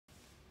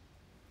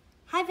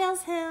Hi,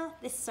 Bells Hill.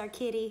 This is our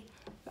kitty.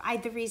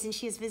 The reason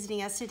she is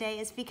visiting us today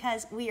is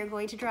because we are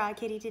going to draw a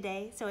kitty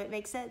today, so it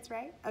makes sense,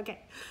 right? Okay,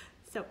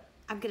 so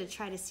I'm gonna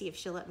try to see if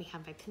she'll let me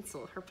have my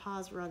pencil. Her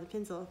paws were on the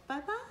pencil.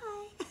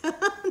 Bye-bye.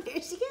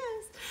 There she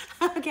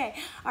goes. Okay,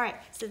 all right,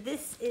 so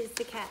this is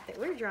the cat that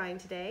we're drawing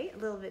today. A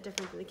little bit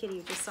different than the kitty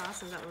you just saw,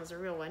 since that one was a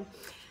real one.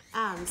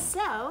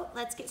 So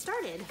let's get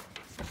started.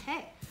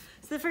 Okay.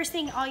 So the first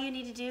thing all you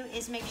need to do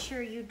is make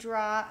sure you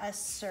draw a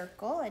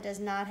circle. It does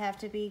not have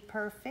to be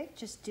perfect.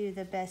 Just do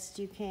the best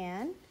you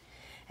can.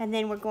 And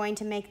then we're going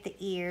to make the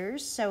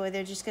ears. So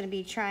they're just going to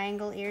be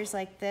triangle ears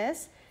like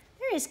this.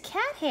 There is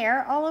cat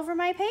hair all over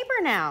my paper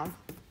now.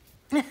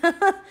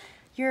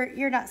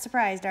 You're not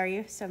surprised, are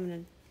you? So I'm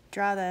going to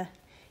draw the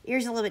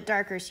ears a little bit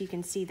darker so you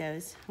can see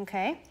those.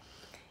 Okay.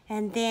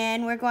 And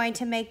then we're going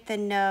to make the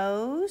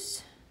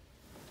nose.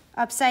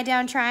 Upside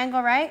down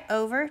triangle, right?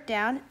 Over,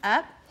 down,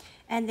 up.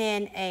 And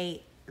then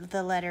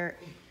the letter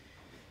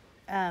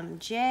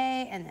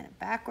J, and then a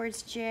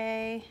backwards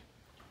J.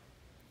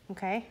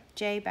 Okay,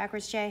 J,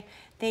 backwards J.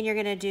 Then you're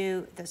gonna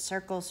do the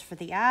circles for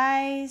the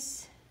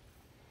eyes.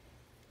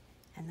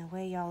 And the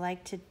way y'all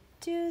like to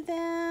do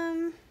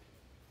them.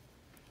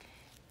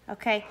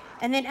 Okay,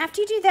 and then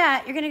after you do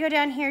that, you're gonna go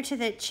down here to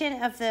the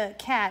chin of the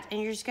cat, and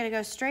you're just gonna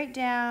go straight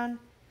down,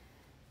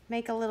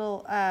 make a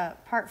little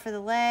part for the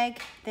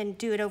leg, then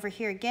do it over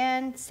here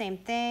again, same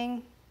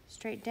thing.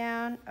 Straight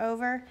down,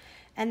 over,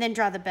 and then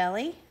draw the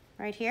belly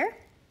right here.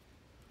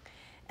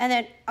 And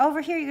then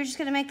over here, you're just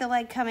gonna make the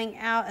leg coming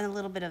out and a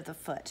little bit of the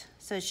foot.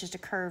 So it's just a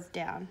curve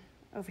down.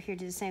 Over here,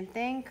 do the same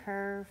thing,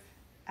 curve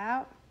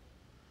out.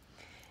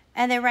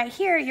 And then right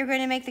here, you're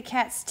gonna make the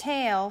cat's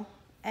tail,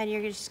 and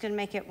you're just gonna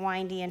make it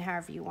windy and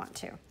however you want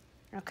to,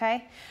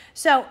 okay?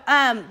 So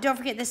don't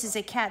forget, this is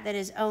a cat that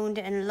is owned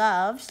and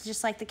loved,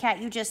 just like the cat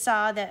you just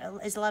saw that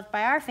is loved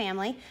by our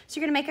family. So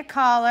you're gonna make a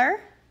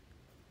collar,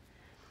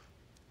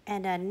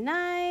 and a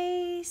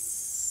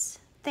nice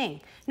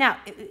thing. Now,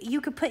 you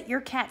could put your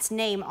cat's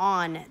name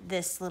on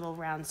this little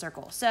round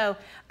circle. So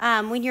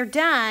when you're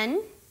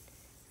done,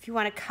 if you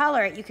want to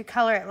color it, you could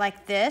color it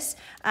like this.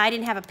 I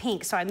didn't have a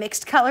pink, so I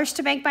mixed colors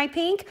to make my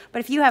pink. But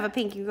if you have a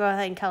pink, you can go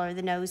ahead and color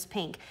the nose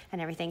pink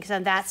and everything. So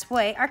that's the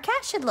way our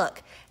cat should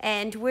look.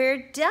 And we're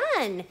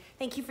done.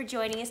 Thank you for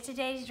joining us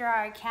today to draw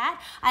our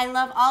cat. I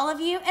love all of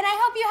you, and I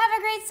hope you have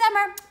a great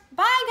summer.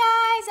 Bye,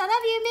 guys. I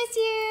love you. Miss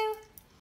you.